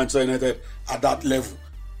play for Manchester United at that level.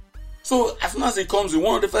 So as soon as he comes in,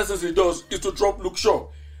 one of the first things he does is to drop Luke Shaw.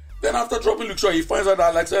 Then after dropping Luke Shaw, he finds out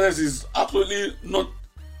that Alex Telles is absolutely not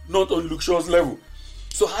on Luke Shaw's level.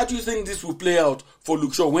 So how do you think this will play out for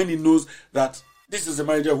Luke Shaw when he knows that this is a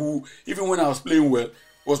manager who, even when I was playing well,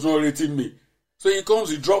 was not rating me. So he comes,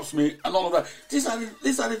 he drops me, and all of that. These are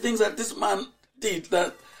the things that this man did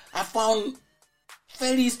that I found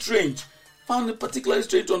very strange. Found it particularly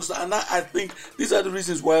strange to understand. And I think these are the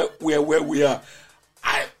reasons why we are where we are.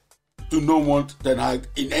 I do not want Ten Hag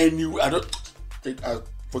in any way.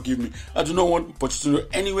 Forgive me. I do not want Pochettino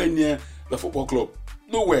anywhere near the football club.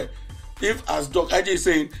 Nowhere. If, as Doc IJ is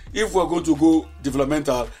saying, if we're going to go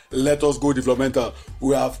developmental, let us go developmental.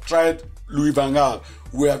 We have tried Louis van Gaal.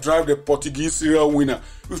 We have tried the Portuguese serial winner.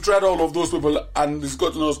 We've tried all of those people and it's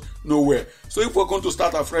gotten us nowhere. So if we're going to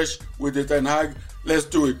start afresh with the Ten Hag, let's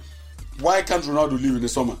do it. Why can't Ronaldo leave in the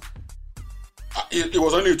summer? It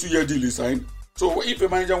was only a 2-year deal he signed. So if a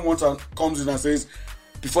manager comes in and says,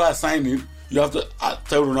 before I sign him, you have to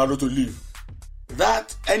tell Ronaldo to leave.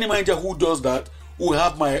 That, any manager who does that will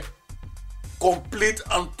have my complete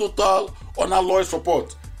and total unalloyed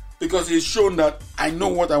support, because he's shown that I know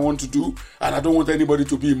what I want to do and I don't want anybody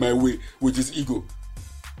to be in my way with his ego.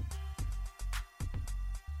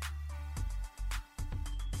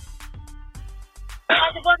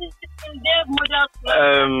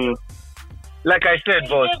 Like I said,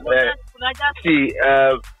 boss,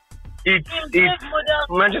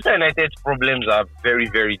 Manchester United's problems are very,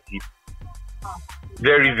 very deep.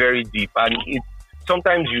 Very, very deep. And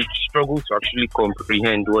sometimes you struggle to actually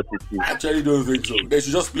comprehend what it is. I actually don't think so. They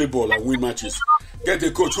should just play ball and win matches. Get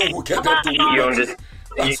a coach who will get them to win matches.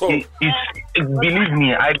 That's all. Believe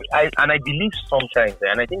me, I believe sometimes,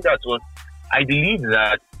 and I think that's what I believe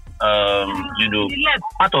that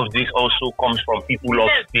part of this also comes from people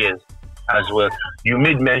upstairs as well. You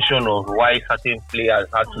made mention of why certain players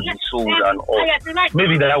had to be sold and all.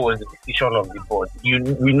 Maybe that was the decision of the board.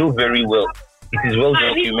 We know very well. It is well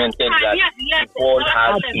documented that the board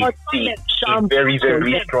has a very,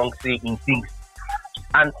 very strong say in things.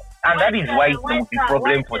 And that is why there will be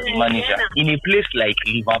problem for the manager. In a place like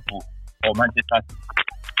Liverpool or Manchester City,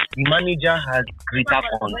 the manager has greater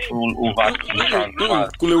control over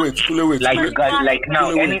transfers. Like now,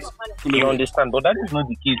 you understand, but that is not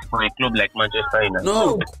the case for a club like Manchester United.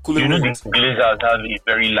 No, the Glazers have a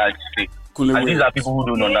very large say. And these are people who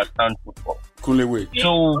don't understand football.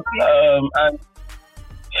 So,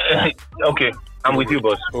 okay, I'm with you,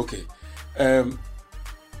 boss. Okay.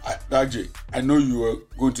 Dagje, I know you were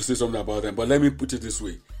going to say something about them, but let me put it this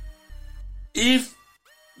way.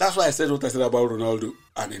 That's why I said what I said about Ronaldo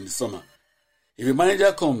and in the summer. If a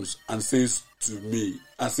manager comes and says to me,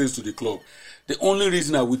 and says to the club, the only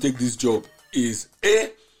reason I will take this job is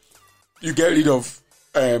A, you get rid of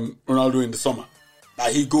Ronaldo in the summer.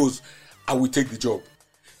 That he goes, I will take the job.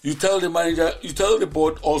 You tell the manager, you tell the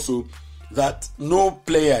board also that no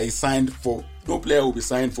player will be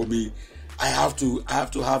signed for me. I have to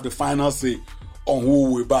have the final say on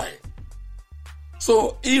who we buy.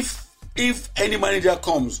 So if any manager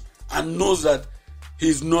comes and knows that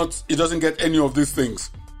he doesn't get any of these things,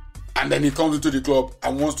 and then he comes into the club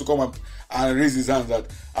and wants to come up and raise his hand that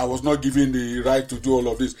I was not given the right to do all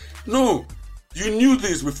of this. No, you knew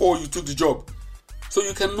this before you took the job. So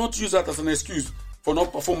you cannot use that as an excuse for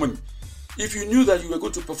not performing. If you knew that you were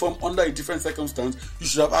going to perform under a different circumstance, you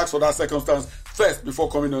should have asked for that circumstance first before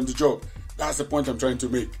coming on the job. That's the point I'm trying to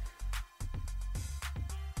make.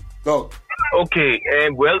 Dog. Okay,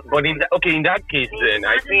 but in that case, then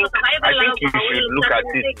I think you should look at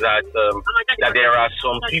it that there are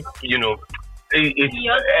some people,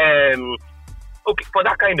 okay, for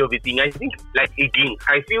that kind of a thing. I think, like again,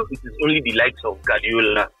 I feel it is only the likes of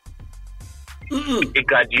Guardiola, a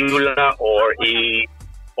Guardiola or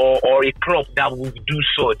a club that would do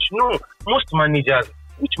such. No, most managers,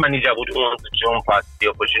 which manager would want to jump at the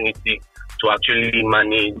opportunity to actually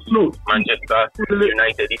manage Manchester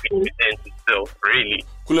United if it presents itself, really?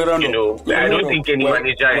 I don't think any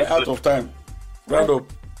manager is out of time. Round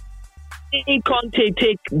up. He can't take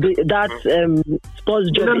that sports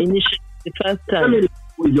job initially the first time.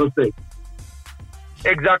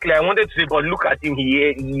 Exactly, I wanted to say, but look at him,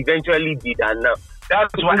 he eventually did, and now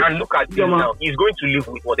that's why. And look at him now; he's going to live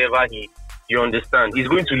with whatever you understand. He's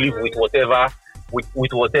going to live with whatever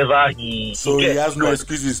he. So he has no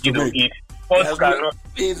excuses to make. He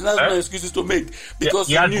has no excuses to make because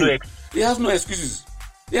he has no excuses.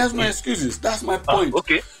 He has no excuses. That's my point.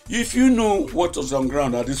 Okay. If you know what was on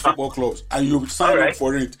ground at these football clubs and you sign up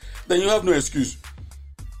for it, then you have no excuse.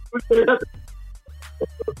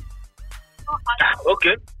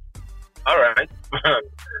 Okay. All right.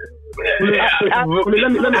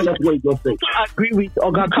 Let me just wait. I agree with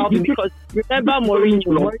Oga Calvin because remember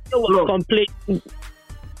Mourinho was complaining.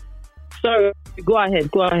 Sorry, go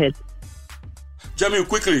ahead. Jamil,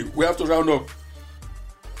 quickly, we have to round up.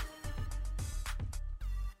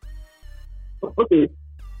 okay,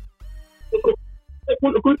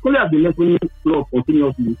 Kole has been mentioning Klopp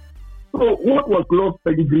continuously. So what was Klopp's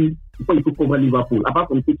pedigree before he took over Liverpool, apart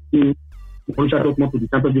from taking Borussia Dortmund to the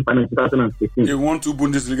Champions League final in 2016? He won 2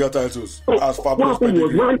 Bundesliga titles. So as what happened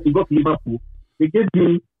was when he got to Liverpool, they gave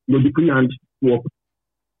him the free hand to work.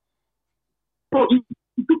 So it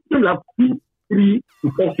took him like 2, 3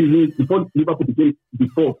 to 4 seasons before Liverpool became the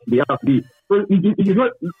fourth they have today. So it is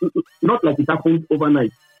not like it happened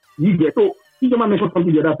overnight. So Ijoma mentioned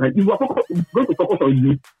something the other time. If we are going to focus on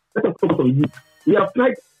youth, let us focus on youth. We have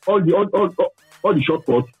tried all the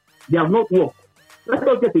shortcuts. They have not worked. Let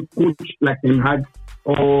us get a coach like Ten Hag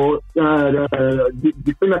or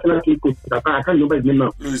the Premier National Team coach. I can't remember his name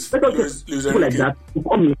now. Let us get people like that to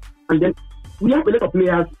come in, and then we have a lot of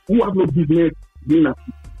players who have no business being at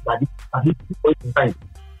this point in time.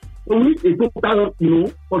 So we need a total,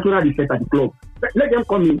 cultural reset at the club. Let them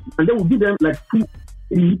come in, and then we'll give them like 2,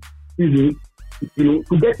 3 seasons,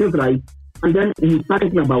 to get things right, and then we start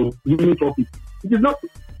thinking about winning trophies. It is not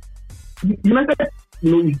United,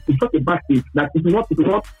 it's just a bad state that it will not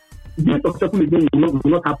being successful again will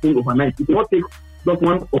not happen overnight. It will not take just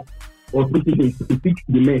 1 or 2 seasons to fix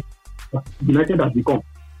the mess that United has become.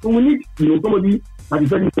 So we need, somebody that is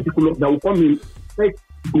very particular that will come in, set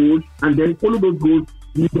goals, and then follow those goals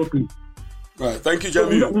immediately. Right. Thank you,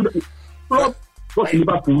 Jamie. Got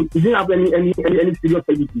Liverpool. He didn't have any serious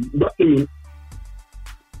pedigree. He just came in.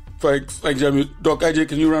 Thanks, Jamie. Doc IJ,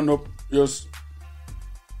 can you round up yours?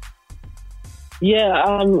 Yeah,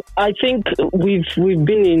 I think we've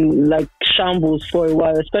been in like shambles for a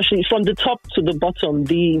while, especially from the top to the bottom.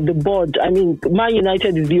 The board. I mean, Man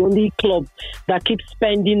United is the only club that keeps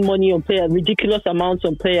spending money on players, ridiculous amounts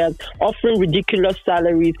on players, offering ridiculous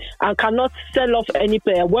salaries, and cannot sell off any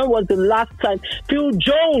player. When was the last time? Phil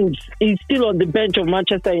Jones is still on the bench of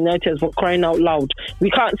Manchester United, for crying out loud. We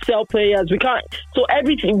can't sell players. We can't. So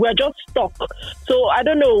everything, we're just stuck. So I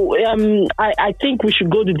don't know. I think we should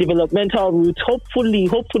go the developmental route. Hopefully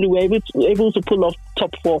we're able to pull off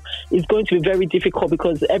top 4. It's going to be very difficult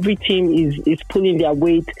because every team is pulling their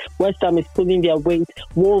weight. West Ham is pulling their weight.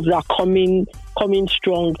 Wolves are coming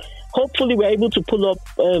strong. Hopefully we're able to pull off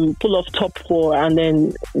top 4, and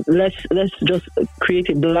then let's just create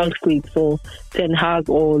a blank slate for Ten Hag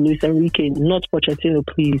or Luis Enrique, not Pochettino,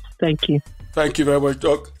 please. Thank you. Thank you very much,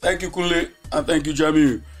 Doc. Thank you, Kunle, and thank you,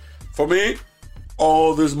 Jamie. For me,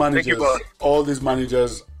 all these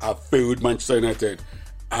managers have failed Manchester United,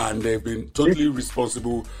 and they've been totally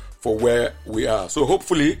responsible for where we are. So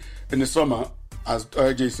hopefully in the summer, as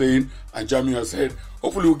RJ is saying and Jamie has said,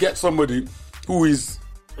 hopefully we'll get somebody who is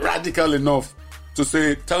radical enough to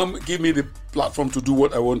say, give me the platform to do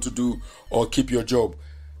what I want to do, or keep your job,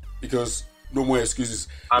 because no more excuses.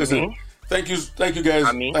 Listen, thank you guys.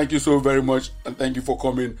 Thank you so very much, and thank you for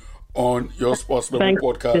coming on your Sports Memo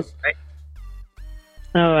podcast.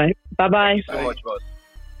 All right. Bye-bye. Thank you so much, boss.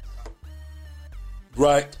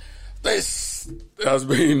 Right. This has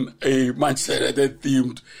been a Manchester United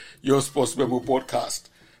themed Your Sports Memo podcast.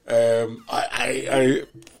 I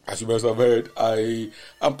as you must have heard, I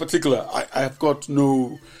am particular. I've got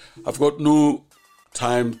no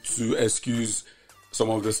time to excuse some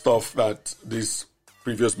of the stuff that these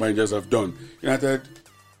previous managers have done. United,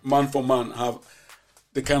 man for man, have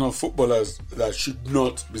the kind of footballers that should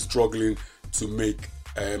not be struggling to make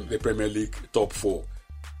the Premier League top 4.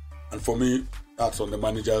 And for me, that's on the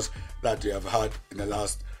managers that they have had in the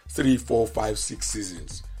last 3, 4, 5, 6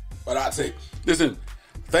 seasons. But that's it. Listen,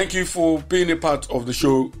 thank you for being a part of the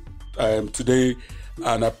show today.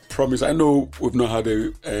 And I promise, I know we've not had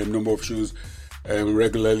a number of shows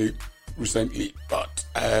regularly recently, but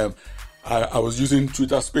I was using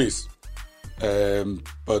Twitter Space.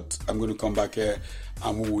 But I'm going to come back here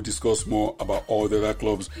and we will discuss more about all the other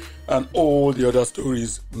clubs and all the other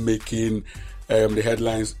stories making the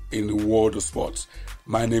headlines in the world of sports.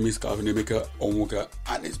 My name is Calvin Emeka Onwuka,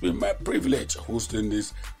 and it's been my privilege hosting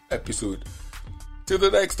this episode. Till the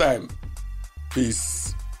next time,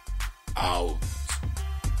 peace out.